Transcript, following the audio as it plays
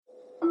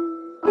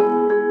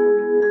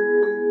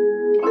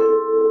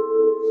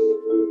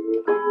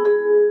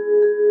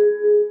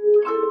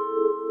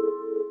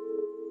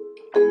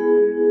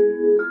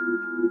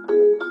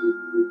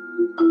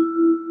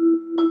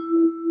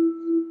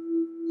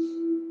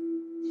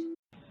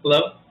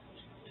Hello.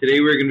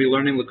 Today we're going to be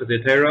learning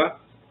Likkutei Torah,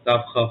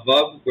 Daf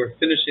Chavav. We're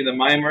finishing the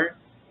Maimer,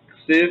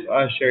 Ksiv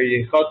Asher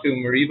Yechatu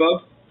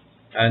Merivav,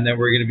 and then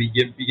we're going to be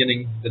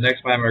beginning the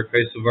next Maimer,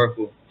 Kreis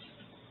Varfu.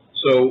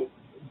 So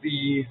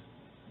the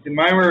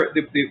Maimer,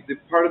 the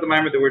part of the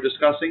Maimer that we're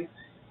discussing,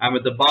 I'm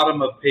at the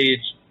bottom of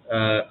page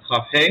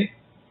Chaf Hey,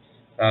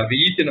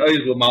 V'yitin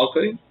Oiz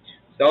L'Malkai.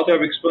 The Alter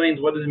Rebbe explains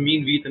what does it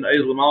mean V'yitin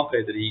Oiz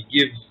L'Malkai, that he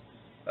gives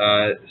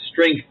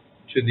strength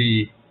to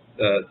the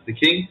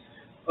king.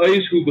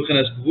 Oiz hu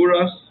b'chenas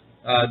gvuras,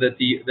 that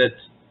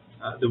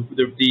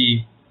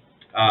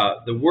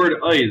the word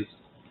oiz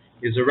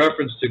is a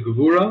reference to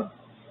gvura,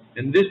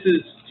 and this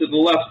is to the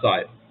left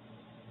side.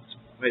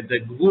 Right,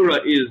 the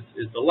gvura is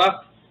the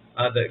left.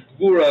 The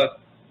gvura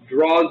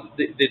draws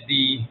it's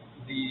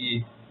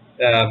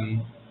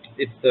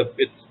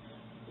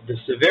the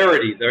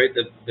severity, right?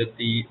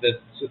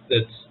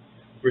 That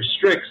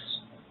restricts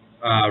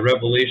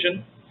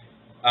revelation,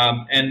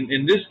 and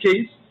in this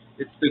case,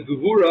 it's the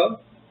gvura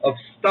of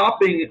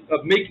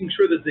making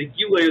sure that the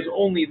gilui is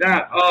only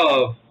that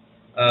of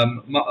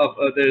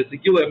the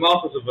gilui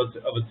malchus of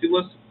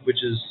Atzilus,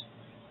 which is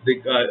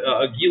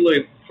a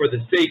gilui for the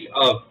sake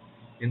of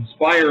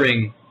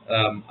inspiring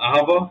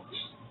ahava,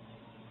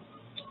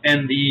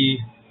 and the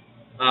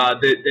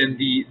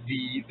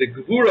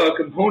gevura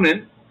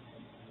component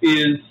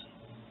is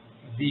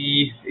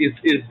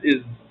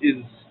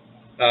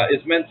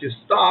meant to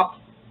stop.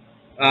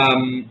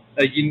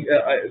 That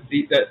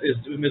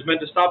is meant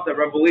to stop that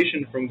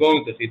revelation from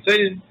going to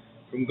Chitzayim,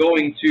 from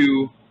going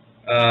to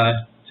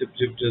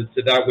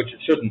that which it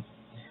shouldn't.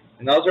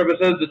 And the Alter Rebbe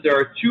says that there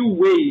are two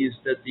ways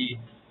that the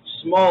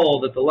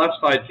left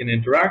side can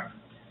interact.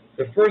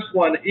 The first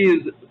one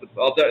is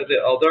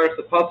Aldaris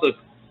the pasuk,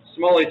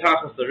 Smalei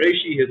tachas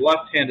l'reishi, his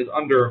left hand is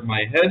under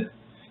my head.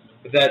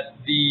 That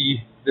this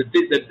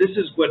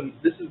is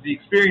the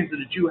experience that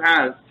a Jew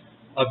has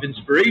of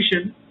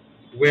inspiration,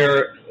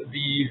 where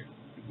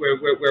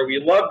we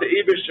love the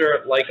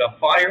Eibusher like a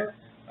fire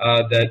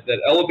that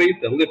elevates,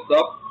 that lifts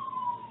up.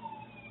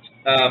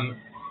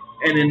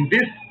 And in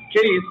this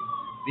case,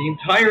 the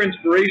entire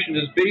inspiration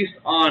is based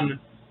on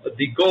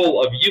the goal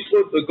of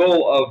yichud, the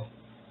goal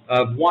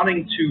of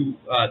wanting to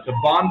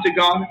bond to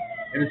God,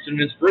 and it's an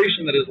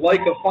inspiration that is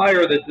like a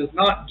fire that does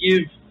not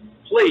give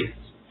place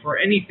for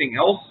anything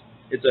else.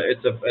 It's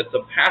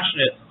a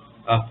passionate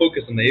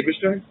focus on the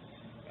Eibusher,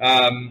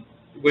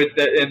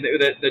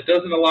 that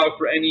doesn't allow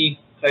for any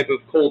type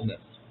of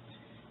coldness.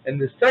 And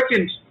the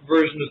second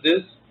version of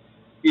this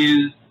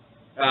is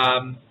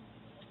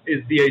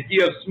the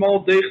idea of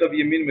small deich of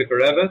yamin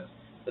mekarevet,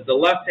 that the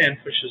left hand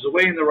pushes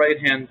away and the right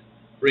hand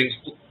brings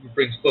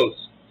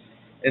close.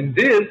 And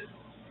this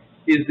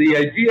is the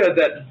idea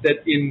that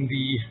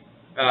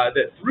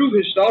through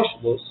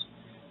hishtalshelus,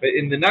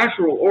 in the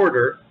natural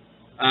order,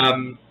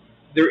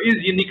 there is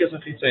unikas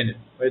achitzainim,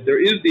 right?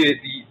 There is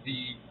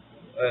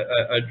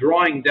a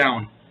drawing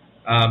down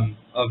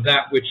of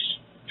that which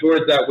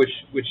towards that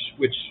which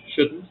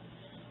shouldn't,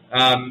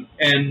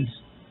 and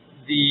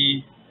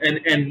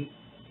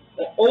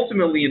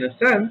ultimately, in a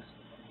sense,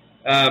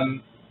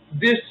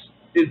 this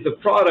is the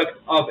product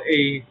of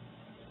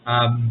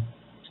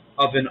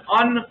an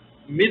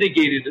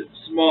unmitigated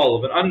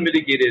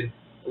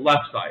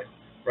left side,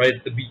 right?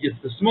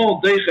 It's the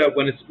small deicha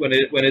when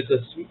it's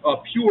a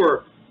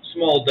pure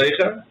small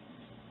deicha.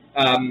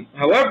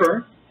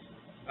 However,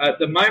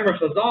 the Maimer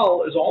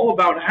Chazal is all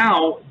about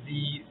how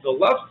the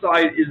left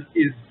side is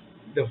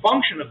the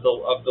function of the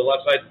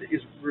left side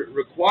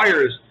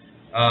requires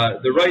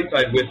the right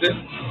side with it,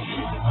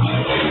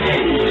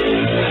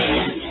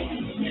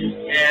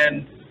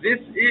 and this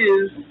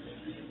is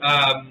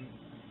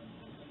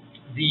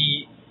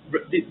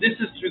this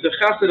is through the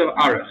chesed of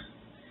arach.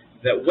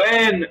 That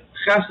when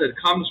chesed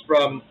comes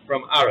from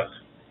arach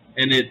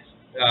and it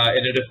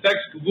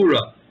affects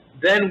gevura,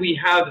 then we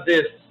have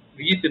this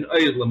v'yitin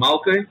oiz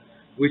l'malkai,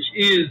 which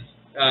is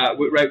al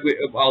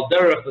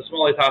derech the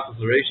smalei tachas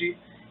l'reishi,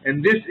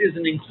 and this is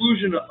an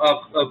inclusion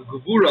of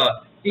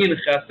gevura in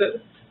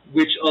chesed,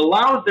 which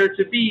allows there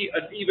to be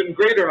an even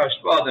greater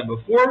hashpah than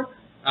before.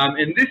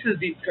 And this is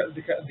the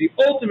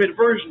ultimate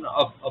version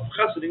of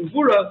chesed and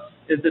gevura,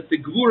 is that the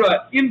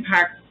gevura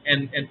impacts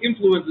and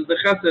influences the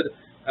chesed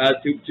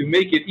to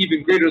make it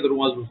even greater than it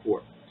was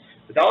before.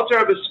 But the Alter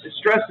Rebbe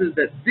stresses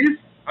that this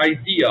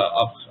idea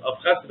of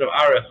chesed of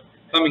arach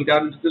coming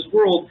down into this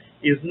world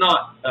is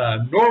not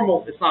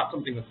normal. It's not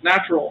something that's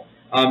natural,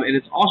 and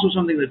it's also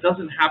something that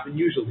doesn't happen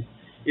usually.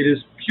 It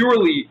is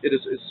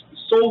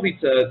solely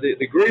to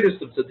the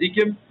greatest of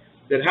tzaddikim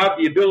that have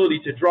the ability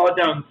to draw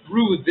down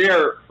through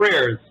their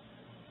prayers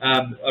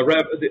a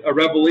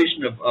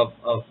revelation of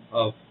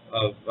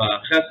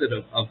chesed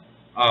of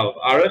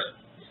arach.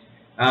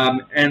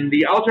 And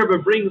the Alter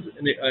Rebbe brings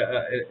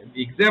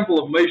the example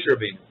of Moshe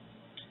Rabbeinu.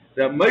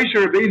 That Moshe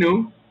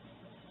Rabbeinu,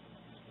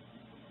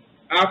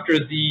 after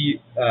the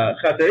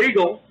Chat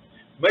HaEgel,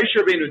 Moshe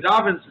Rabbeinu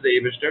davens to the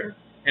Eibusher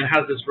and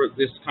has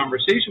this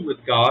conversation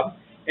with God,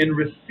 and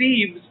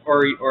receives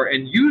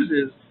and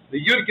uses the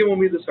Yud Gimel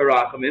Midas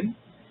HaRachamim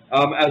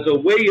as a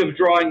way of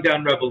drawing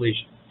down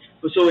revelation.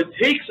 But so it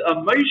takes a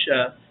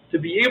Moshe to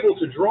be able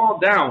to draw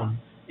down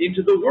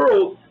into the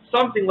world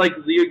something like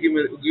the Yud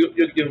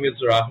Gimel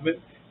Mitzrayim,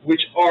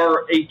 which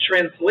are a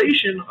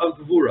translation of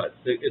Gevura.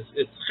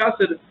 It's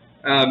Chesed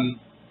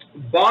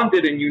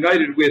bonded and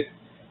united with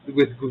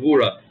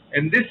Gevura,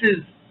 and this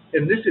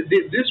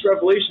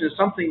revelation is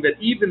something that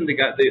even the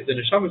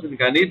neshamas in the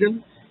Gan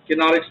Eden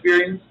cannot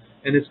experience,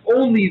 and it's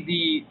only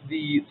the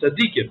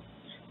tzaddikim,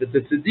 that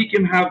the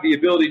tzaddikim have the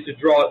ability to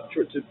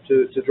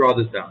draw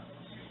this down.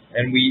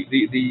 And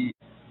the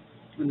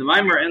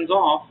Maimer ends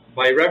off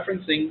by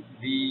referencing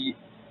the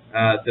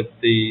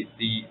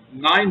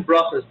 9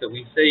 brachas that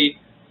we say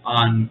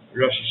on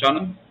Rosh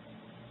Hashanah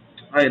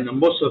in the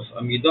Musaf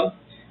Amidah,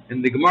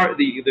 and the Gemara,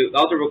 the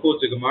Alter Rebbe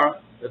quotes a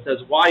Gemara that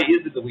says, why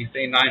is it that we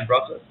say 9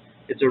 brachas?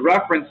 It's a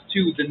reference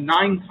to the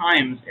 9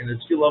 times in the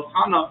Tefillah of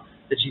Hannah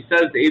that she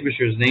says the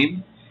Eibusher's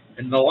name,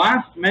 and the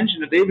last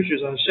mention of the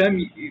Eibusher's Hashem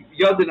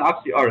Yadin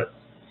Atzi Aretz,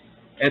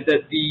 and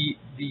that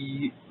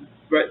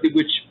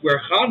where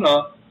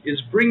Hannah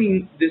is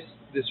bringing this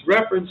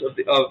reference of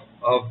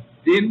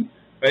din,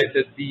 right?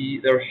 That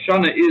the Rosh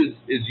Hashanah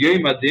is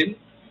Yom Adin,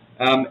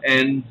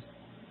 and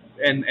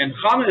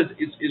Hannah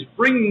is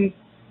bringing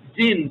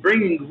din,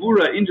 bringing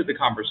Gevura into the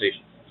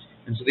conversation.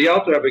 And so the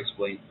Alter Rebbe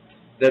explained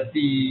that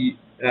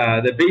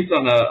that based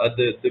on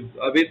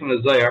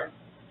a Zayar,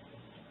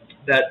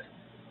 that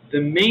the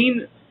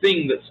main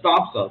thing that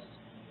stops us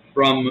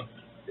from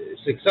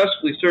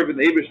successfully serving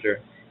the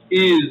Eibusher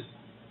is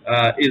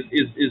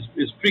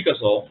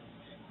prikasol,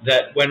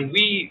 that when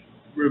we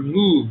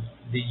remove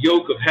the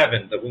yoke of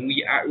heaven, that when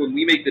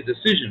we make the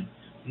decision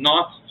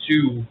not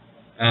to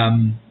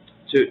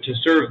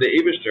serve the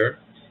Eibusher,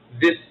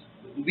 this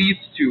leads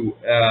to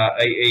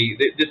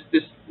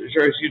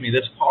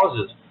this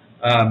causes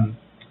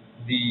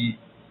the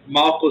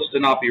Malchus to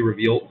not be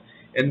revealed,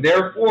 and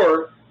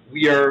therefore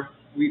we are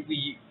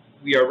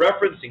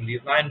referencing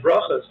these 9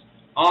 brachas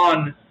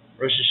on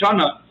Rosh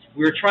Hashanah.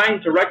 We're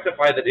trying to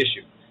rectify that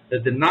issue,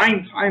 that the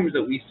 9 times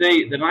that we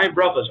say the 9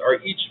 brachas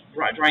are each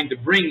trying to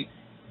bring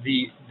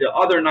the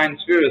other 9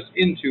 spheres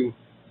into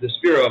the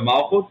sphere of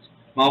Malchus,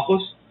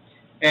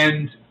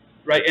 and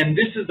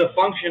this is the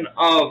function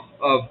of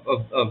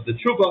the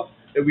tshuva,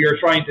 that we are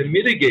trying to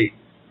mitigate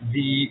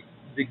the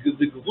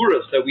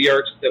gevuras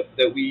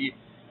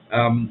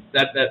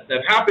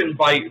that happen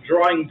by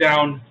drawing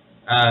down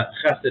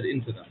chesed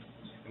into them.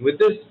 And with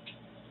this,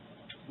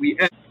 we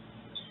end.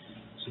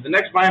 So the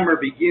next Maimer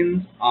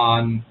begins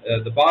on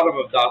the bottom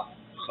of Daf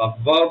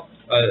Chavav,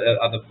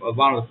 on the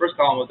bottom of the first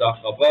column of Daf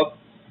Chavav,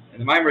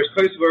 and the Maimer is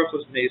Kois Baruch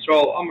Bnei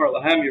Yisrael Amar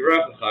Lahem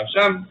Yirach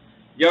Hashem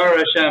Yar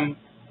Hashem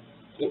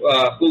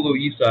Chulu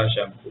Yisa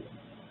Hashem.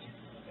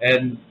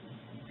 And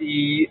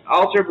the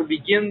Alter Rebbe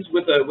begins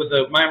with a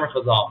Maimer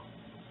Chazal,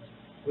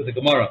 with a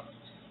Gemara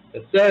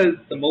that says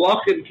the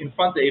Malachim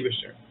confront the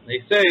Eibusher.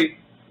 They say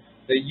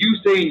that you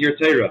say in your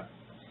Torah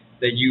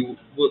that you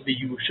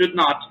should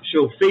not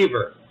show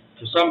favor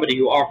to somebody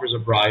who offers a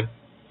bribe,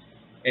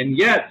 and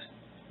yet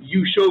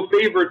you show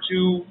favor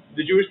to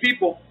the Jewish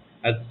people,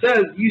 as it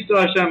says, Yisa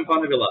Hashem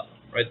Panavilah,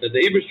 right? That the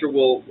Eibusher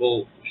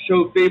will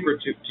show favor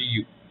to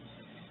you.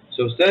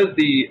 So says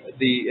the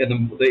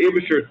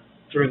Eibusher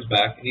turns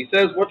back and he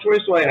says, what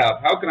choice do I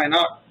have? How can I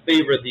not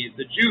favor the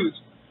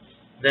Jews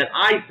that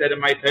I said in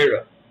my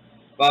Torah?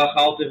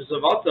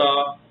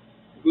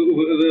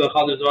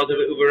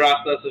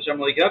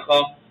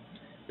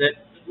 That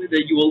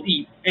you will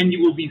eat and you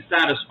will be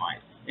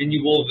satisfied, and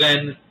you will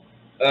then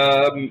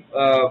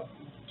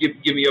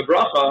give me a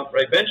bracha,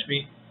 right? Bench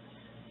me.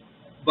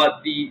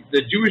 But the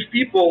Jewish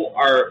people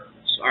are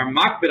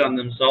makbid on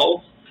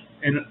themselves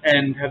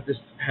and have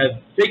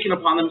taken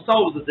upon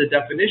themselves that the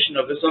definition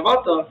of the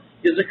savata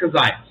is a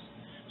kazayas.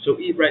 So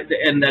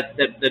and that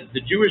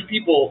the Jewish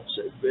people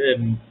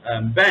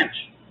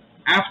bench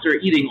after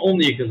eating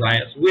only a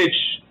kazayas,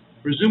 which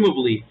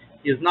presumably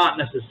is not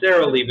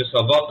necessarily the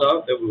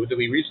savata, that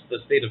we reach the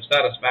state of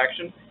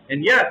satisfaction,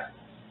 and yet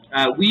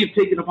we have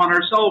taken upon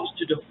ourselves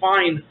to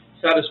define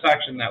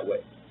satisfaction that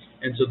way.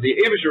 And so the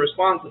Eibusher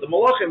responds to the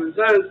Malachim and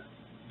says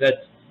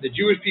that the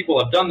Jewish people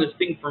have done this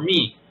thing for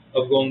me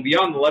of going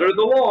beyond the letter of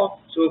the law,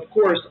 so of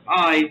course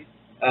I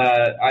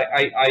am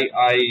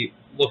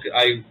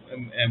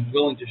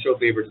willing to show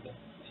favor to them.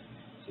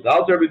 So the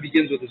Alter Rebbe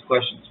begins with his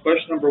questions.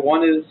 Question number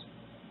 1 is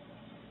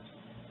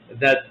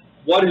that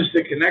what is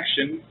the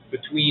connection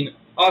between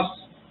us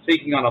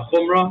taking on a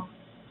chumrah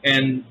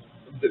and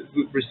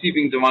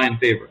receiving divine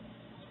favor?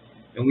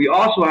 And we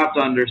also have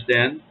to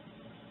understand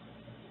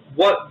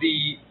what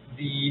the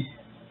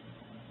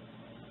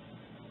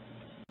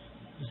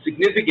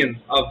significance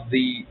of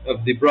the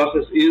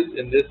brachas is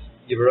in this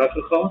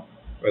Yivarechecha,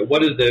 right?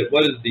 What is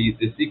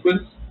the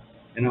sequence,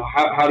 and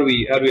how do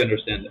we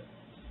understand it?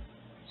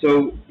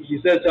 So he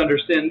says to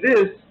understand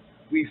this,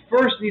 we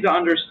first need to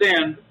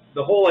understand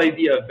the whole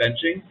idea of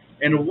benching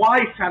and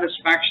why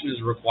satisfaction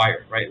is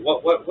required, right?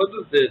 What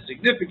is the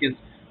significance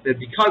that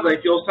because I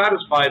feel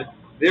satisfied,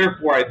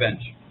 therefore I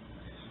bench?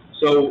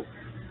 So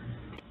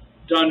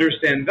to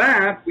understand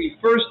that, we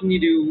first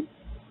need to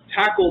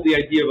tackle the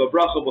idea of a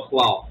bracha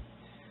b'chlal.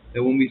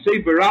 That when we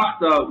say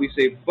barachta, we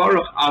say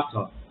baruch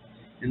ata.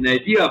 And the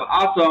idea of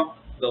ata,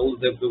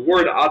 the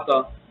word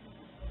ata,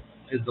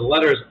 is the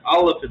letters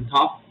aleph and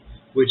taf,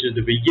 which is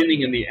the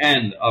beginning and the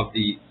end of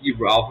the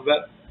Hebrew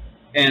alphabet,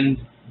 and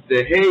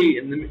the hey,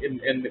 and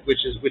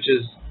which is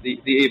the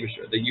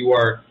Abishur, that you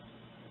are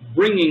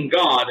bringing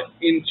God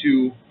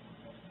into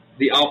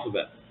the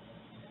alphabet.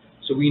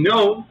 So we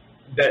know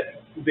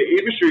that the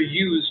Abishur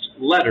used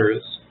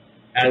letters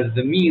as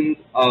the means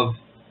of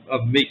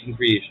making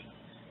creation.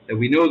 That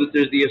we know that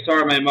there's the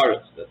Asar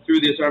Maimaris, that through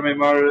the Asar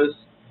Maimaris,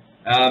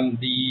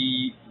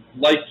 the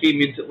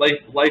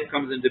life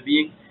comes into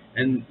being,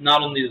 and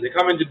not only does it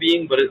come into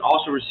being, but it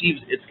also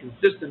receives its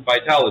consistent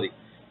vitality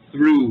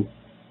through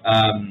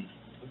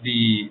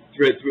the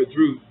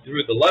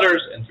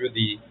letters and through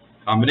the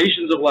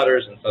combinations of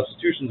letters and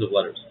substitutions of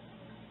letters.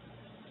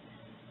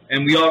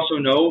 And we also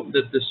know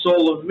that the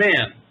soul of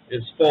man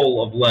is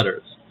full of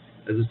letters,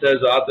 as it says,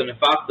 that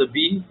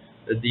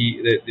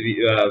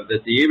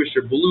the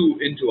Abishur blew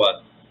into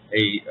us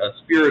a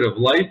spirit of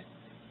life,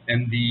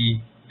 and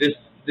this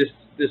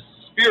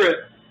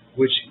spirit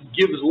which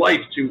gives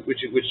life to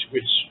which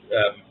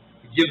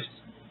gives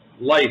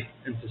life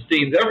and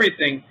sustains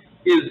everything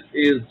is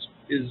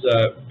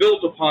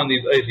built upon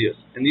these Isias,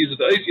 and these are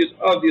the Isias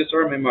of the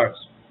Asar Meimaris.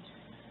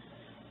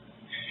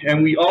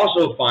 And we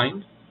also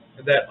find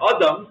that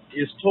Adam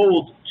is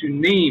told to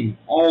name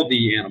all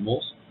the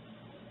animals.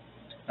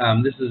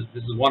 This is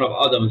one of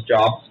Adam's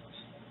jobs,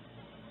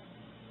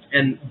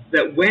 and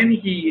that when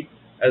he,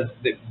 this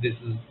is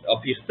Al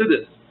Pi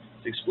Chassidus,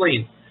 to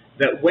explain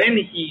that when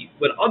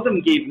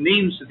Adam gave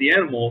names to the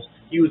animals,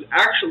 he was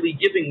actually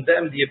giving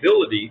them the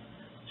ability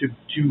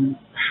to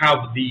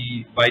have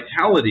the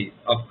vitality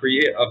of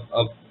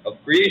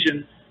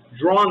creation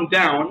drawn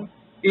down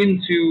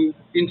into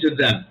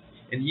them,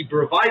 and he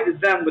provided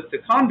them with the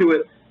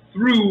conduit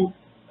through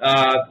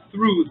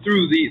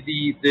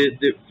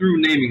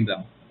naming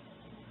them.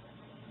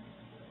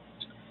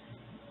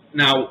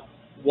 Now,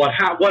 what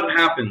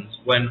happens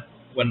when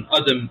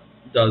Adam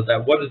does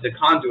that? What is the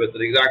conduit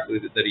that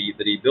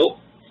he built?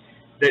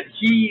 That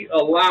he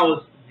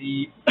allows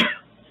the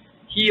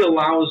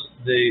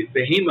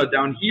behemoth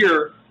down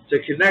here to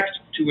connect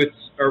to its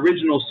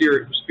original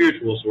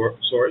spiritual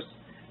source.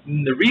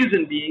 And the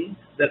reason being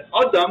that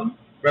Adam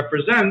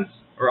represents,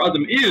 or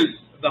Adam is,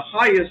 the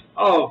highest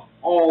of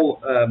all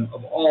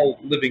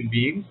living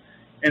beings,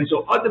 and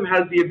so Adam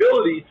has the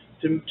ability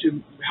to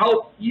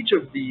help each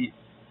of the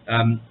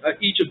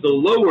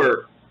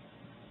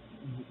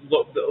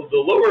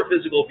lower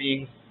physical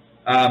beings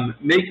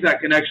make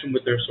that connection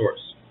with their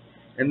source,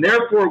 and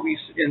therefore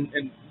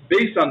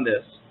based on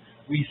this,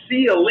 we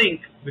see a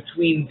link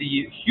between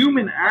the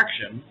human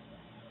action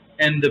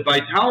and the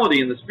vitality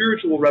and the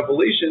spiritual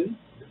revelation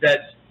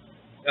that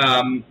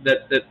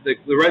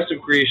the rest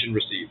of creation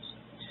receives,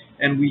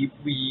 and we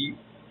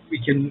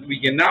can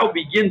now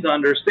begin to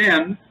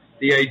understand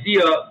the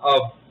idea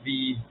of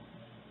the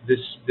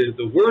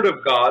word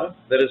of God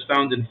that is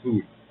found in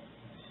food.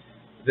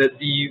 That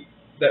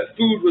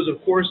food was,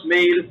 of course,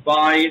 made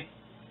by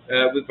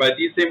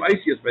these same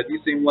Isias, by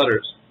these same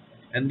letters,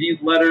 and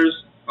these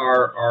letters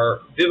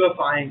are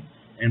vivifying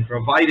and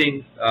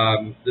providing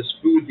this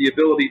food the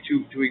ability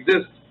to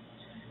exist.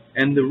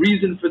 And the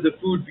reason for the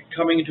food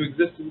coming into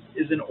existence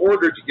is in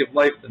order to give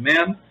life to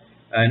man,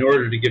 in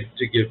order to give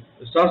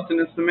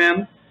sustenance to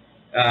man,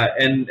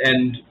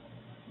 and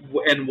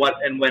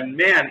when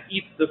man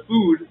eats the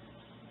food,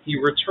 he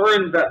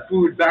returns that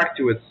food back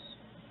to its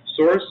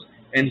source,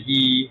 and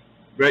he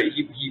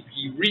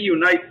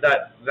reunites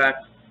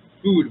that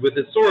food with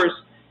its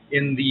source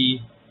in the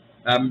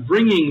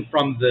bringing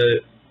from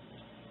the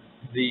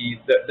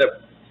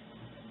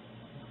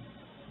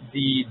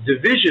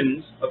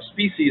divisions of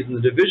species and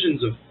the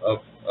divisions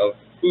of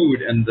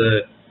food and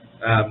the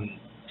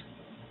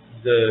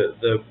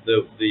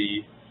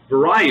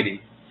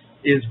variety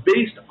is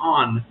based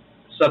on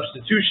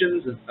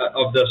substitutions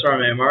of the Asar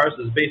Meimaris,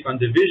 is based on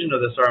division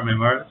of the Asar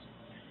Meimaris.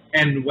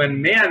 And when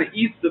man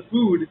eats the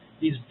food,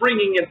 he's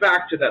bringing it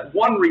back to that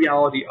one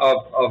reality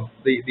of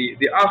the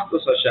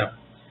Achdus Hashem.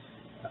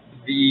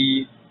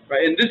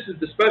 And this is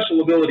the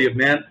special ability of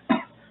man.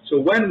 So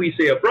when we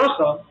say a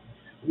bracha,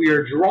 we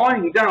are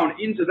drawing down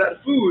into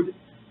that food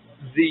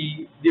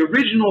the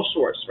original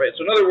source, right?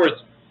 So in other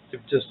words,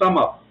 to sum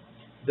up,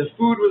 the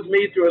food was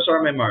made through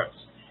Asar Meimaris,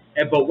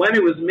 but when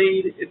it was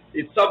made,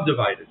 it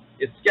subdivided,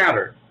 it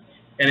scattered,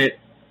 and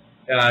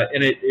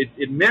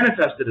it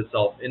manifested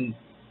itself in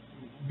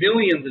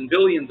millions and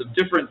billions of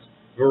different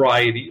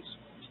varieties,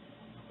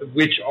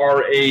 which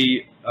are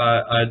a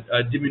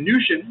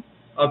diminution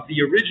of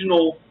the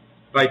original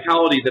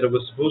vitality that it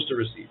was supposed to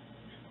receive.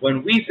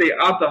 When we say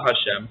Ata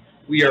Hashem,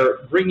 we're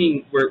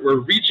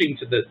reaching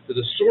to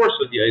the source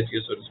of the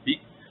Isias, so to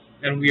speak,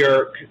 and we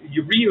are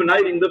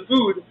reuniting the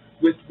food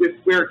with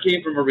where it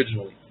came from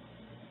originally.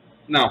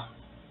 Now,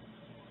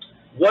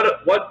 what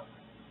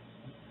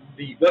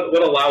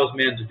allows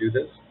man to do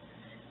this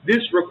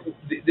this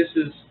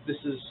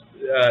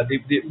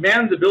the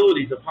man's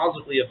ability to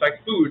positively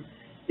affect food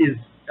is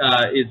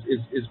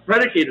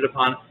predicated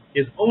upon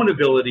his own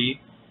ability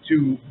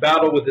to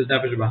battle with his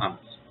nefesh bahamas,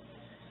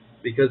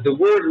 because the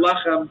word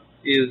lechem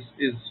is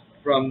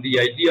from the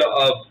idea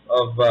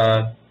of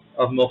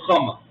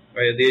milchama,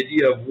 right? The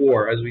idea of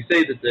war, as we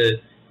say that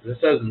it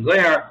says in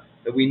Zohar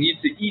that we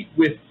need to eat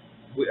with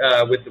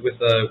a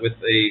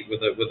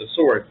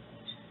sword.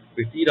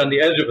 We have to eat on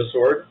the edge of a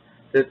sword.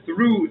 That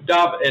through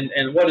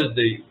and what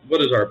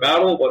is our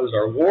battle? What is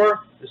our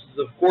war? This is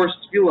of course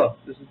tefillah.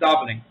 This is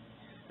davening.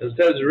 As it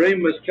says,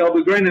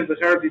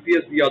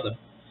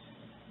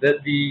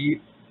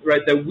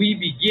 that we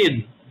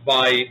begin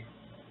by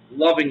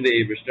loving the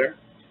Eibishter.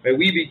 Right?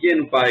 We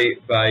begin by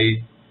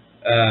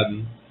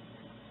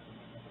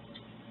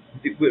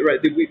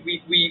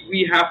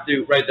we have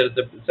to, right, that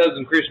it says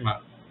in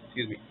Krishma,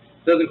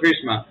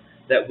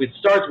 that it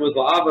starts with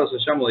la'avas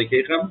Hashem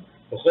leikeichem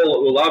b'chol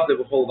ulavde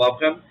b'chol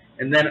vavchem,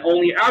 and then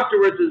only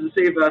afterwards is the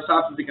save that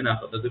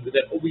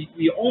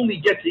we only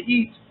get to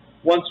eat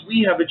once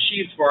we have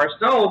achieved for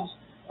ourselves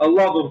a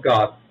love of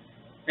God.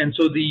 And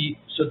so the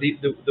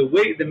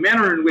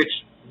manner in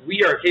which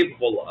we are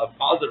capable of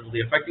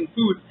positively affecting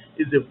food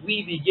is that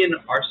we begin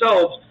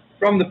ourselves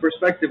from the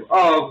perspective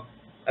of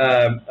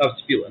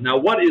tefillah. Now,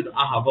 what is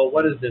ahava?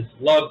 What is this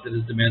love that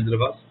is demanded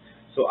of us?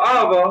 So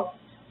ahava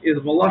is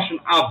malashon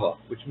ava,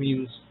 which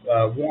means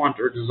want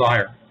or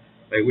desire,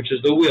 right? Which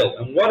is the will.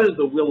 And what is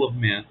the will of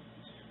man?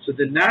 So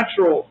the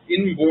natural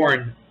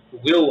inborn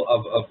will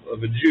of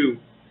a Jew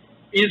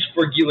is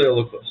for Gilei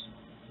Elokus.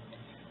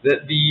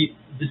 That the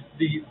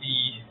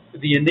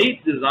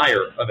innate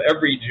desire of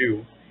every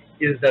Jew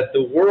is that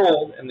the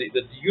world and that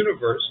the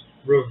universe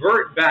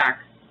revert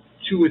back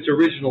to its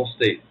original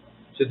state,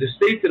 to the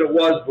state that it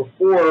was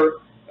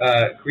before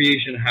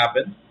creation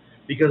happened,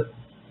 because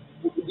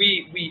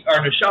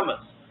our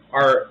neshamas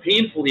are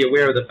painfully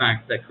aware of the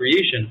fact that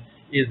creation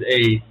is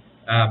a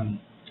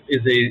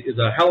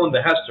hell and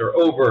behester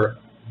over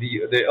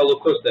the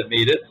Elokus that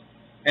made it,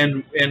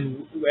 and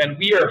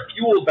we are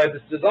fueled by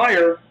this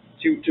desire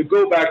to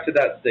go back to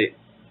that state,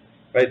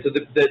 right? So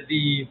that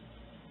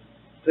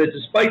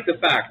despite the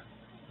fact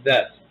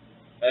that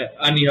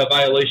ani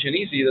ha-violation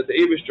easy, that the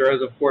Eibishter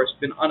has of course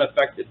been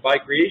unaffected by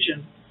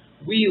creation,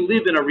 we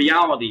live in a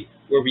reality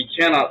where we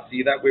cannot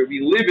see that, where we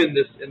live in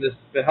this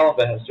hell and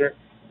behester,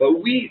 so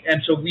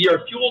we are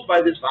fueled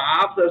by this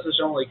va'avta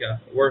Hashem leika.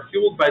 We're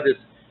fueled by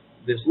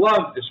this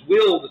love, this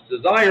will, this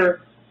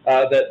desire,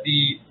 that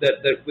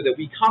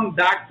we come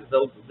back to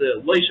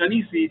the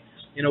leishanisi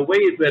in a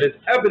way that is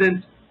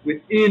evident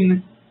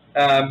within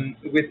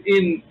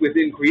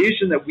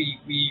creation, that we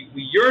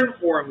yearn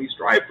for and we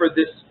strive for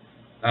this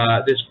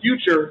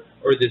future,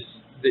 or this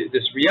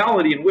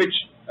reality in which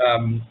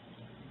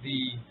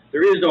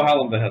there is no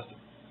hell and behester.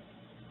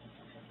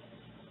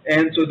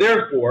 And so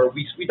therefore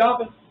we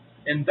daven,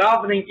 and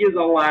davening is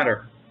a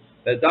ladder.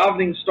 That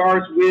davening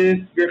starts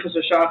with Birchas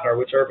HaShachar,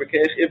 which are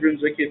V'keich Ivrim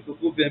Zekei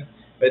Fukuvim,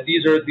 but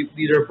these are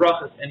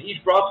brachas, and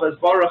each bracha is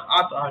Baruch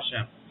Ata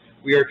Hashem.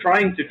 We are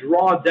trying to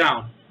draw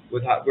down,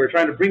 we're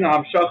trying to bring a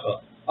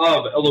hamshacha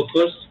of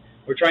Elokus,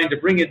 we're trying to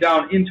bring it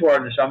down into our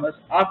neshamas.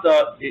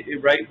 Ata,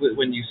 right,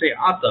 when you say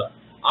Ata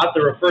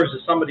refers to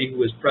somebody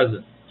who is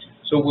present.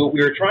 So what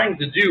we are trying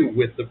to do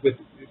with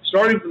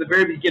starting from the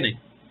very beginning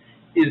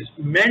is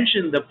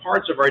mention the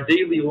parts of our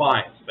daily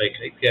lives, like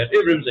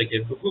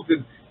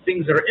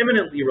things that are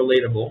imminently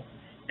relatable,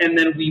 and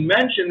then we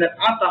mention that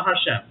Ata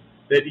Hashem,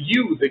 that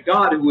you, the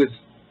God who is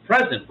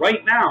present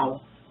right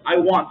now, I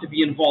want to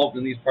be involved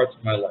in these parts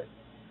of my life.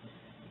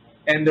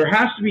 And there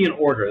has to be an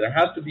order. There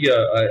has to be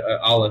a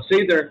ala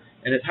seder,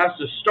 and it has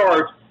to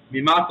start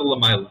mimata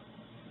l'mayla.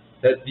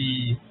 That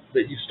you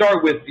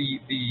start with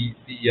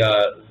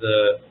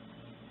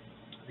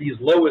these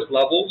lowest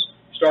levels,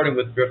 starting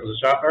with Birchas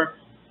HaShachar,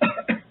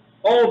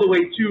 all the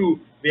way to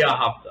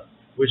V'ahavta,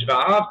 which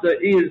V'ahavta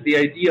is the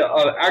idea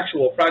of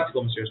actual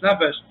practical Mesiras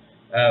Nefesh,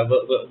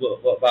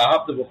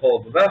 V'ahavta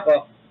b'chol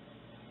v'vecha,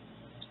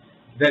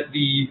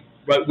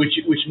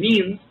 which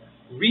means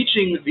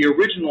reaching the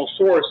original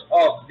source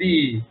of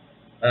the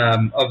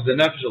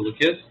Nefesh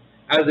Elokis,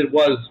 as it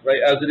was,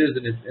 right, as it is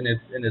in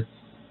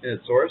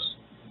its source,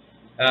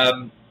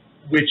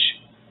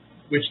 which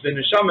the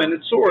neshama in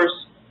its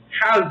source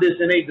has this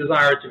innate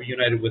desire to be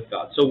united with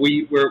God. So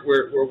we're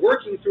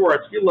working through our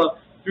tefillah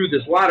through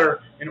this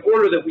ladder in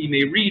order that we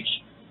may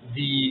reach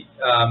the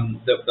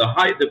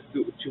height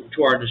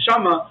to our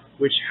neshama,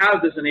 which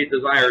has this innate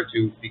desire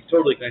to be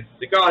totally connected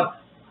to God.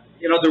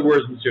 In other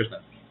words, Mesiras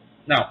Nefesh.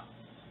 Now,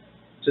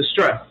 to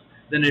stress,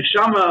 the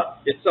neshama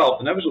itself,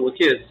 the Nefesh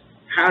Elokis,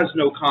 has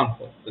no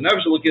conflict. The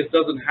Nefesh Elokis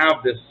doesn't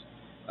have this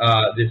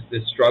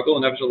struggle.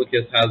 The Nefesh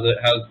Elokis has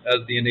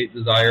the innate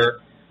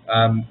desire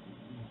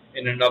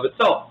in and of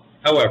itself.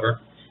 However,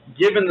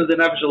 given that the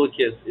Nefesh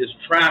Elokis is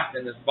trapped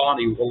in this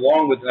body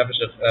along with the Nefesh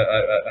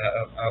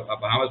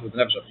Bahamas, with the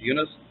Nefesh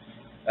Yunus,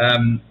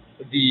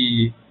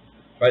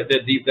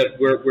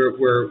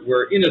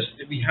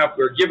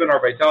 we're given our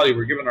vitality,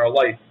 we're given our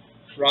life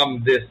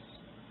from this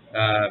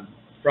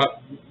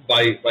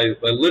by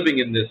living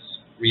in this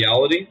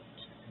reality.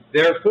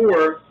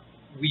 Therefore,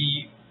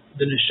 the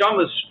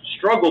neshama's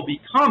struggle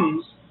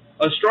becomes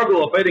a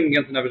struggle of fighting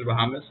against the nefesh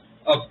bahamis,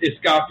 of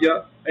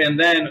iskapia, and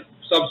then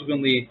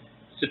subsequently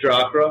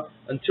sidra achra,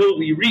 until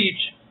we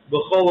reach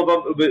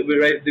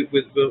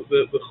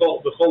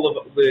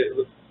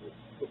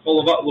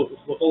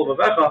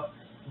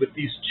with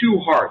these two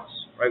hearts,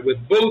 right? With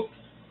both,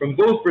 from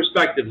both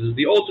perspectives, is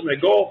the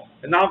ultimate goal,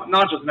 and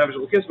not just the nefesh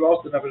elokis, but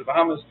also the nefesh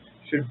bahamis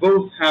should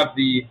both have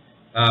the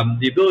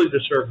ability to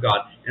serve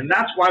God, and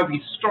that's why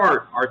we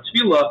start our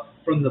tefillah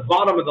from the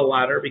bottom of the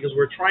ladder, because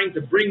we're trying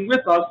to bring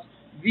with us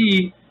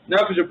the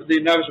nefesh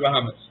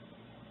bahamis,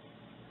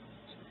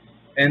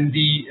 and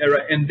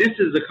this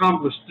is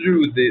accomplished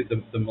through the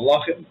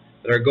malachim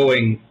that are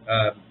going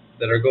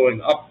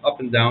up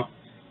and down,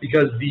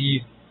 because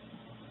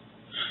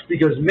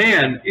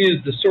man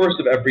is the source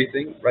of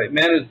everything, right?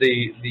 Man is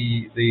the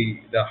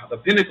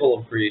pinnacle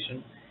of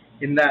creation,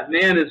 in that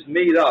man is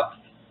made up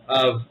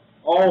of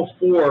all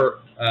four,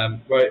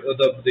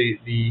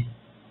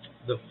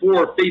 the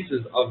four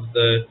faces of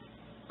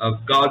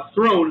God's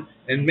throne,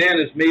 and man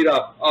is made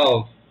up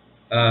of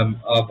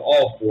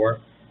all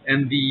four,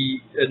 and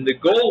the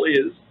goal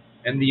is,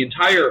 and the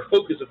entire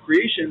focus of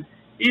creation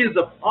is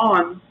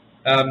upon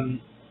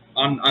on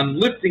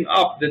lifting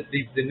up the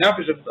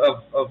nefesh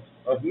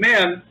of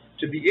man,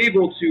 to be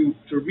able to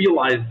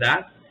realize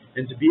that,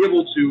 and to be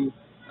able to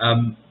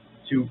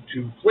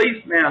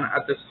place man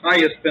at this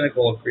highest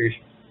pinnacle of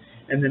creation.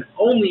 And then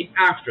only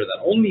after that,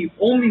 only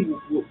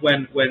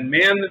when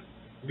man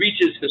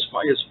reaches his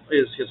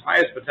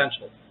highest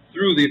potential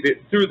through the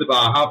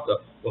Ba'ahavta,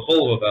 the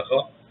whole of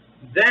Echa,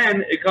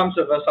 then it comes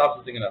to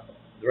Vasaf Zinganecha,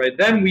 right?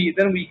 Then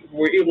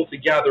we're able to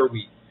gather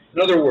wheat. In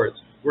other words,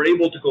 we're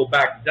able to go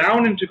back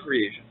down into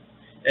creation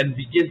and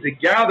begin to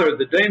gather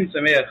the Daim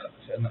Sameach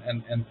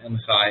and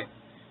Chai,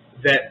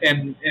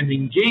 and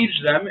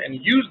engage them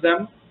and use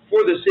them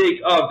for the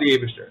sake of the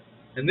Eibishter.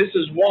 And this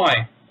is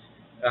why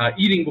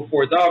eating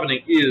before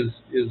davening is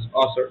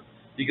asur,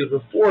 because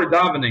before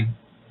davening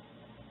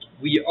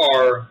we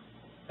are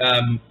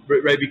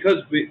right,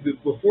 because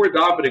before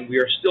davening we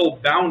are still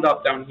bound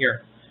up down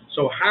here.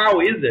 So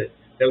how is it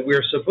that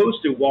we're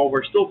supposed to, while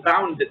we're still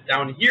bound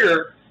down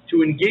here,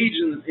 to engage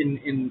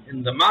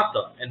in the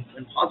mata and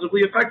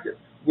possibly affect it?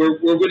 We're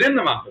within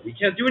the mata. We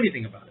can't do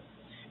anything about it,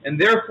 and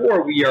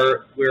therefore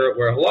we're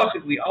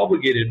halachically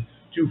obligated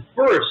to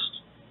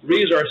first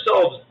raise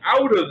ourselves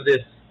out of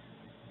this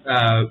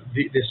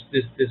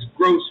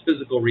gross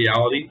physical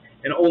reality,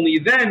 and only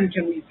then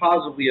can we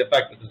positively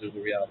affect the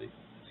physical reality.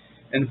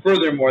 And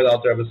furthermore, the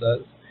Alter Rebbe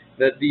says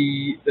that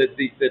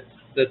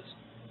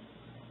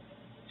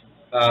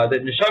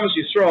that neshamas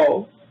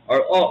Yisrael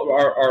are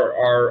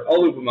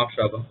alu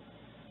b'machshava,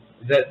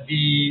 that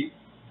the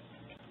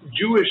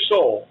Jewish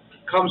soul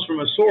comes from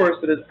a source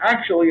that is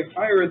actually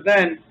higher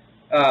than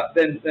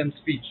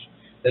speech.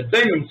 That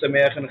Daimim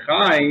Sameach and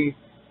Chai,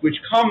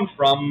 which come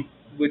from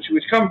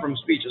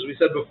speech, as we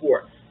said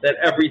before, that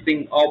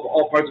everything,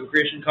 all parts of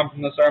creation come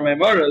from the Sar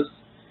Meimaras.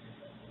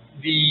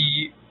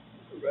 The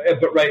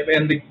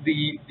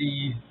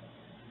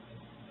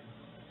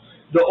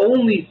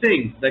only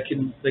thing that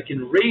can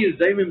raise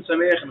Daimim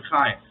Sameach and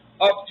Chai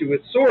up to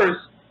its source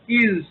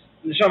is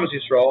Neshamas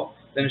Yisrael.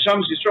 The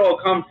Neshamas Yisrael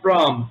come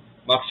from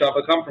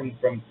Machshava, come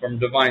from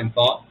divine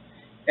thought,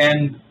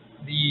 and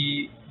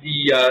the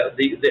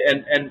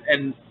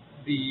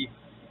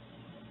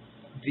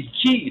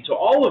key to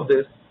all of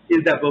this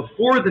is that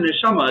before the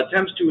neshama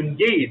attempts to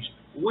engage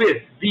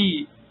with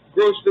the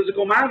gross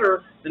physical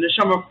matter, the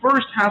neshama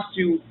first has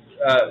to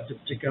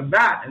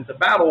combat and to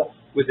battle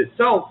with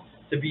itself,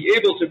 to be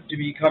able to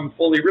become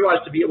fully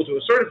realized, to be able to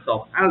assert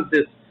itself as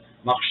this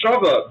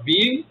machshava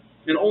being,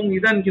 and only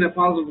then can it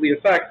positively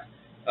affect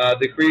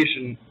the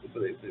creation,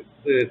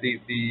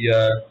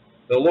 the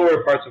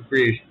lower parts of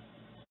creation.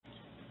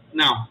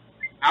 Now,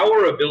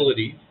 our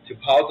ability to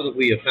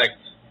positively affect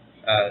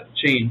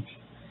change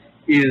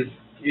is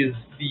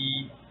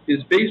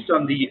based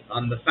on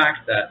the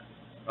fact that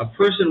a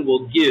person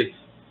will give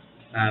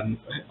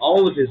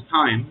all of his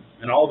time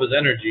and all of his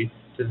energy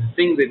to the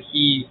thing that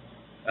he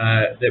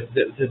the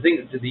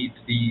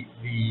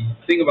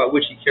thing about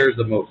which he cares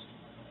the most.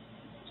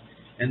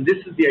 And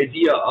this is the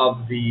idea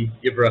of the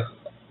Yivrach,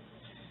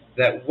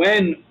 that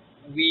when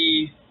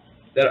we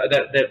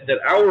that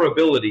our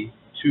ability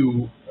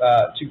to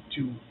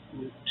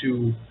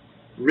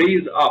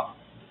raise up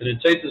the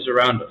nitzitzes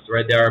around us,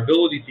 right? Our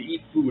ability to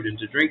eat food and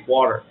to drink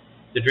water,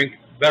 to drink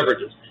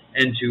beverages,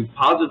 and to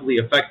positively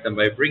affect them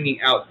by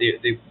bringing out the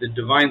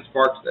divine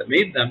sparks that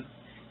made them,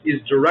 is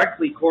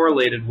directly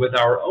correlated with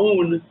our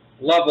own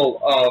level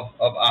of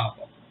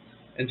ahava,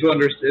 and to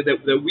understand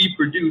that we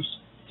produce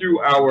through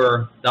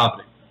our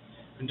davening.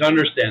 And to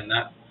understand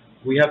that,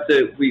 we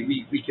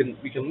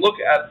can look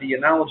at the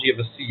analogy of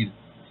a seed,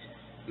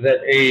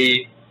 that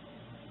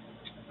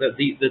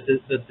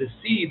the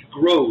seed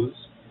grows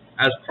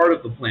as part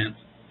of the plant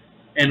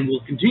and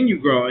will continue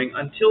growing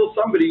until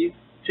somebody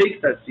takes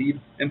that seed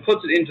and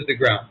puts it into the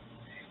ground.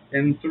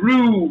 And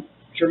through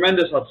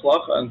tremendous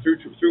hatzlacha and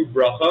through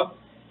bracha,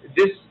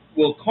 this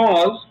will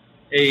cause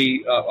a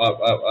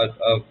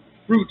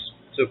fruit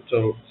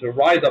to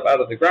rise up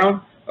out of the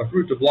ground, a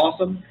fruit to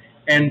blossom,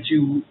 and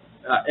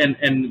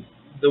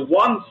the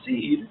one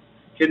seed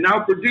can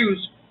now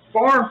produce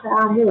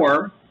far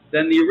more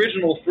than the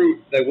original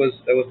fruit that was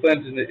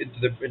planted into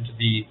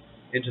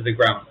the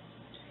ground.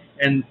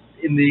 And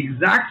in the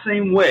exact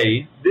same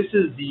way, this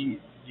is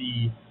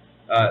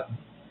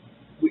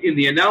in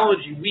the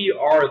analogy, we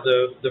are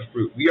the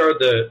fruit. We are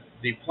the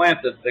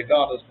plant that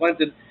God has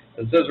planted.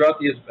 It says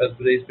Rati as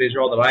today's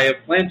Israel that I have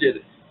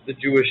planted the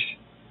Jewish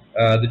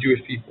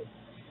people,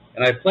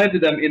 and I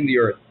planted them in the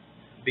earth,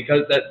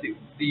 because that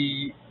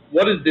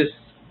what is this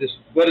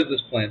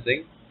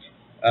planting?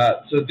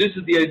 So this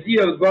is the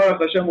idea of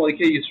Baruch Hashem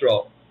Likkutei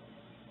Yisrael,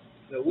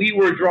 that we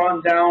were drawn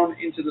down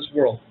into this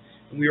world,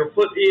 and we were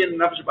put in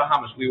Nefesh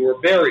Bahamas. We were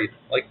buried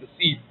like the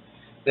seed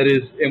that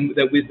is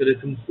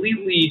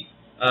completely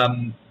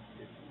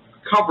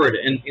covered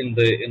in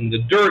the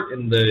dirt,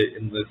 in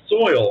the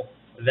soil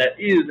that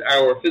is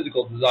our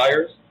physical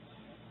desires.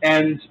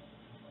 And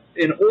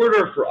in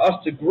order for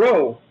us to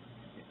grow,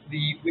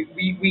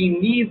 we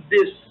need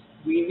this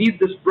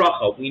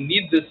bracha, we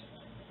need this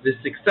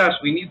success,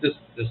 we need this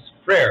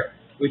prayer,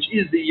 which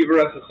is the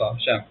Yivarechecha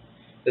Hashem,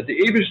 that the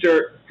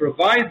Eibishter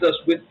provides us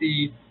with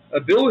the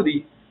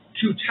ability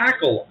to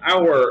tackle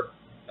our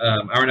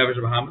Nefesh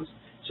Bahamas.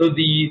 So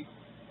the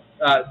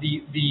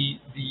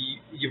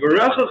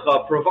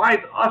Yivarechecha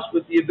provides us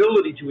with the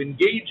ability to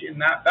engage in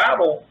that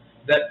battle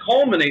that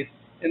culminates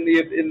in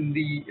the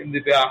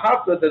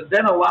Be'ahatza, that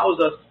then allows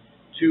us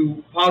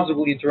to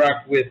positively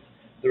interact with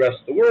the rest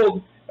of the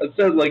world. It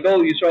says, like all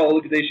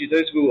Yisrael,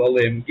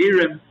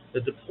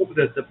 that the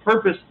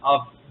purpose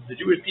of the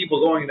Jewish people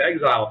going into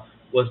exile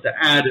was to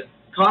add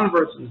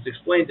converts, and it's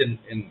explained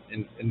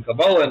in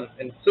Kabbalah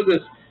and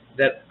Sudas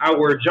that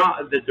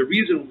that the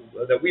reason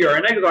that we are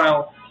in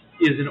exile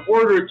is in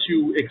order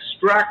to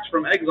extract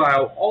from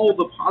exile all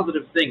the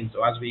positive things.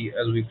 So as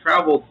we've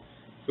traveled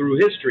through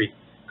history,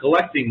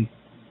 collecting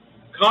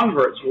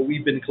converts, what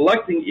we've been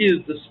collecting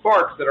is the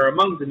sparks that are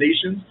among the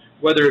nations,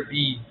 whether it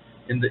be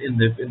in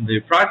the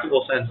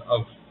practical sense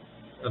of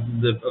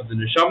the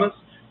neshamas,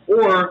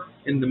 or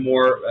in the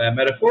more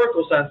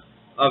metaphorical sense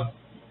of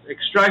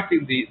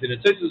extracting the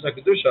netzitzos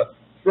hakadusha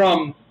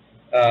from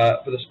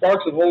for the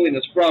sparks of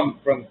holiness from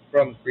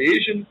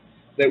creation,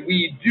 that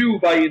we do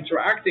by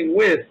interacting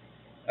with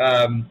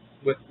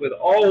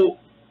all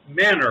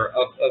manner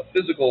of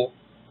physical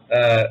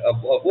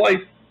of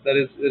life that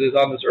is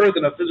on this earth,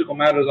 and of physical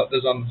matters that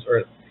is on this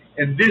earth.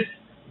 And this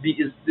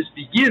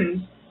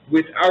begins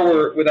with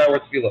our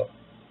tefillah,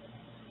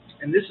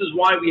 and this is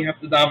why we have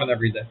to daven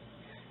every day.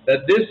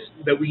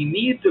 That we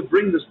need to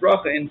bring this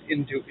bracha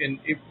into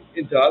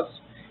us,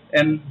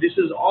 and this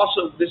is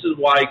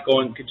why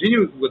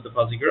continuing with the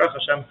pasuk Yirach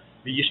Hashem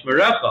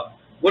v'yishmerecha.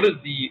 What is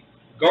the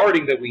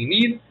guarding that we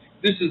need?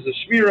 This is the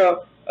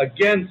shmira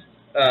against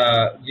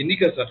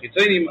yinikas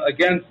achitzonim,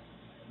 against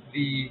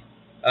the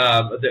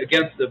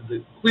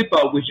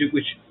klipa,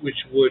 which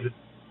would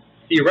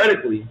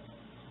theoretically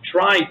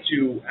try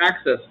to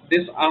access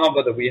this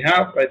ahava that we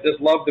have, right? This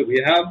love that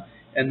we have,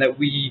 and that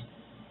we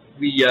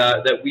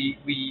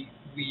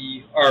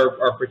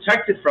are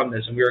protected from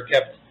this, and we are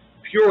kept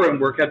pure and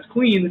we're kept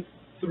clean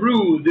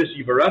through this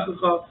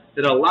Yivarechecha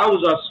that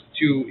allows us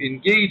to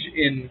engage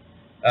in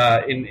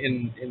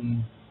the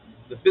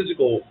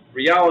physical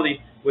reality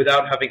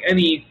without having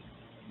any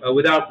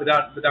without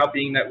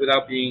being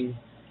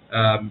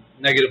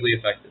negatively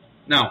affected.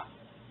 Now,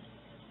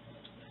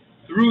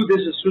 through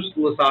this Esus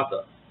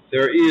L'Sata,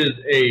 there is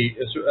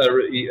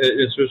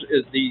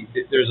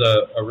there's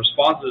a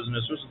response. There's an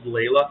Esus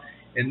L'Leila,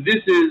 and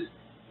this is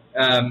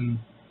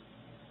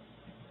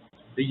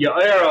the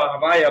Ya'era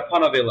Havaya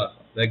Panavela,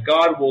 that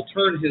God will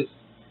turn his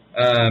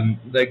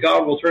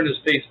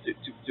face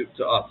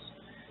to us,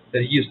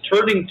 that He is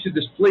turning to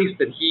this place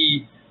that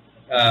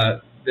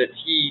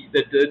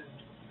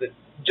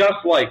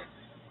just like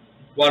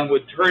one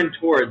would turn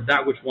toward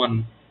that which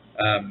one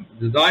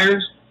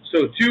desires,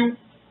 so too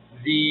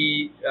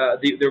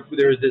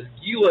there is this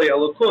Gilei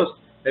Elokus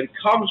that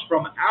comes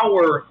from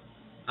our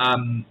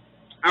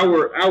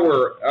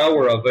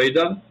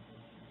Aveda,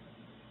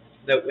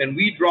 that when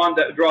we draw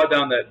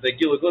down the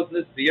Gilei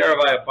Elokus, the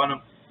Yeravaya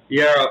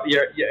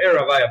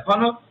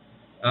Pana,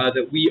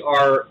 that we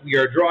are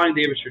drawing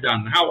the Eibishter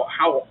down.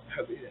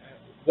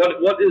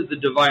 What is the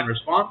divine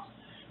response?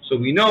 So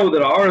we know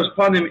that Aras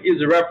Panim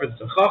is a reference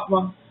to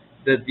Chachma,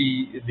 that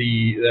the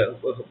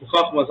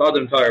Chachma's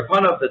Adam Tayar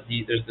Panav, that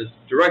there's this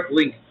direct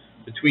link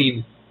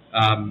between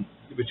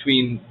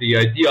the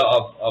idea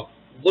of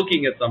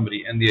looking at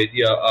somebody and the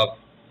idea of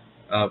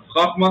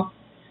Chachma,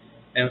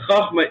 and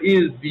Chachma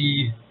is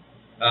this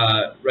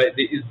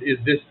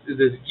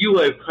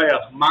Gilei of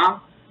Kayach Ma,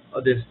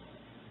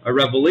 a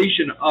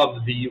revelation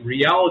of the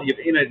reality of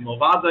Einad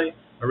Movadai,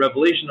 a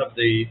revelation of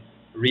the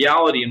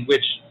reality in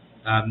which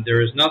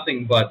there is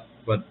nothing but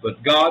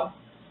God.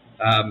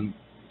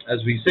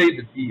 As we say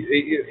that the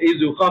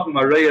Ezu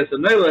Chachma Reyes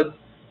Anelad,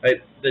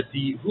 right? That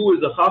who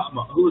is a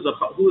chachma, who is a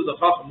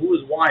chacham, who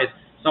is wise?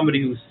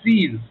 Somebody who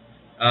sees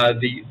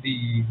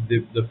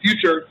the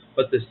future,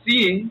 but the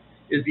seeing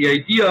is the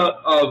idea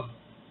of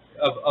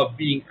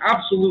being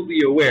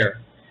absolutely aware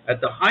at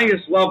the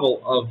highest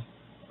level of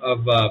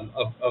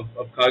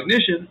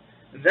cognition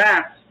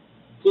that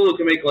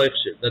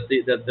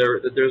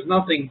there's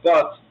nothing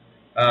but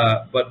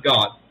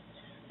God.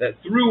 That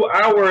through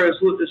our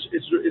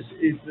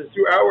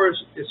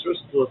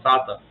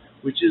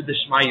which is the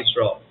Shema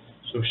Yisrael.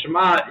 So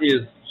Shema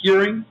is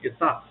hearing; it's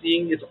not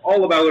seeing. It's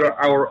all about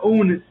our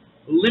own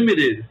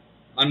limited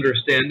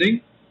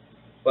understanding,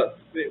 but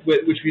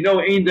which we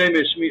know Ein Daim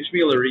Shmi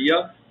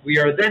L'Riyah. We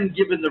are then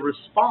given the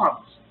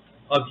response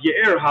of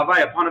Ye'er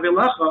Havai Apanav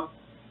Elecha,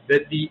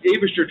 that the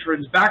Eibishter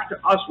turns back to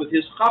us with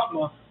his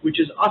Chachma, which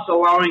is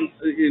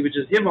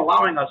him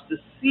allowing us to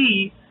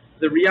see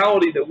the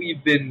reality that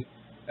we've been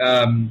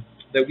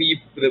that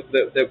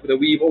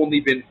we've only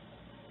been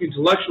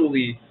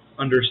intellectually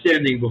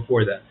understanding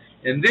before that.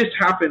 And this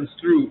happens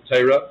through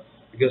Torah,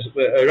 because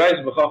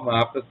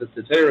that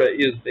the Torah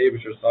is the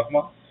Eibishter's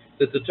Chachma,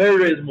 that the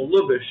Torah is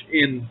melubish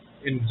in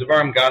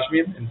Zvarim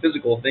Gashmim, in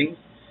physical things,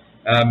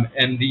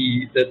 and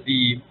this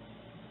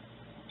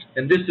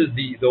is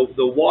the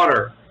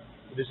water.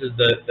 This is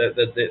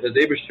the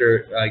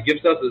Eibishter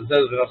gives us. It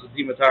says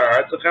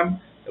that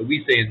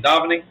we say in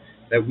davening,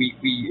 that we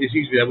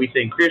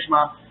say in Kriya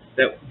Shema,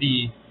 that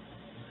the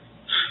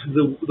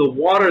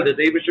water that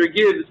the Eibishter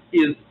gives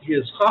is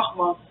his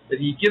chachma that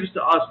he gives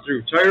to us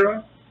through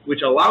Torah,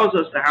 which allows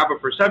us to have a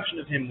perception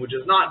of him, which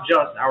is not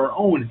just our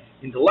own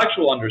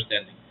intellectual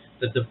understanding.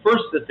 That the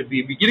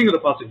beginning of the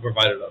pasuk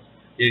provided us,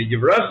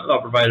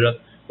 Yivrecha provided us,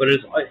 but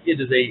it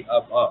is a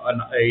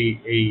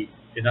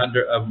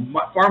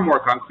far more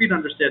concrete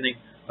understanding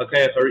of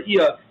Kayach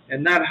Hariyah,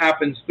 and that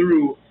happens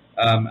through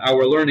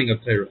our learning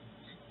of Torah.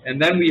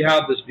 And then we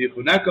have this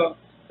V'yichuneka,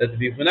 that the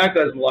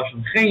V'yichuneka is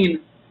Melashon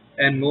Chen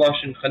and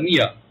Melashon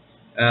Chaniya,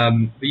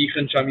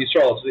 V'yichan Sham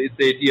Yisrael. So it's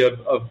the idea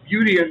of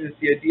beauty, and it's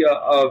the idea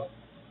of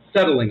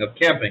settling, of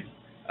camping,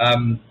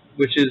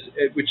 which is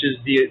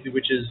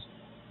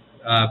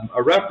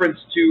a reference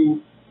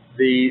to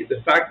the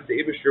fact that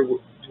the Eibishter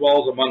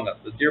dwells among us,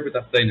 the Dir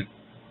B'Tachtonim.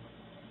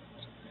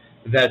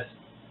 That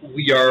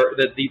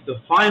the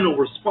final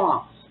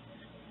response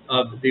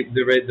of the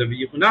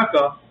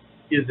V'yichuneka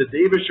is that the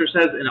Eibishter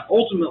says, and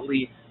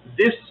ultimately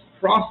this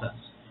process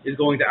is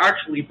going to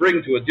actually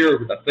bring to a Dir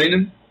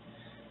B'Tachtonim,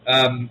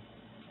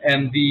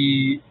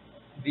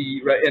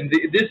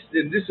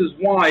 this is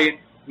why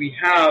we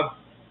have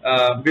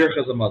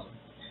Birchas Hamazon.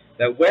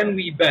 That when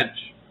we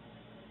bench,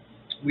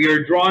 we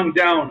are drawing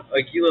down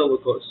a Gila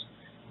Lukus,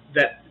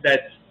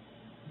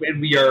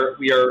 and we are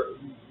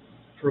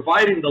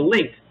providing the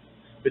link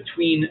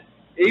between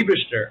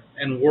Eibishter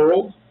and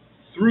world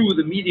through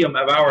the medium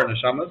of our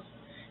neshamas,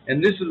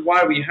 and this is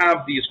why we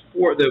have these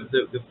four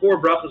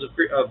brachas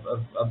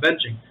of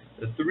benching,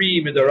 the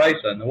three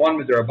midaraisa and the one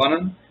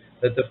midarabanan.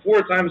 That the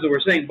four times that we're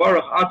saying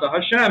Baruch Ata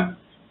Hashem,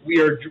 we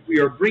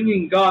are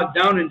bringing God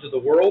down into the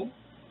world,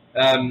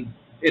 and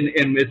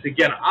it's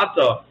again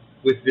Ata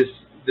with this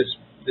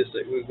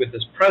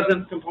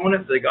present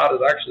component, that God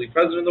is actually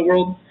present in the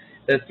world.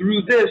 That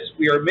through this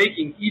we are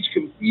making each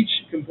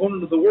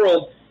component of the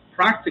world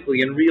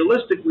practically and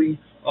realistically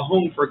a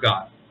home for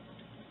God.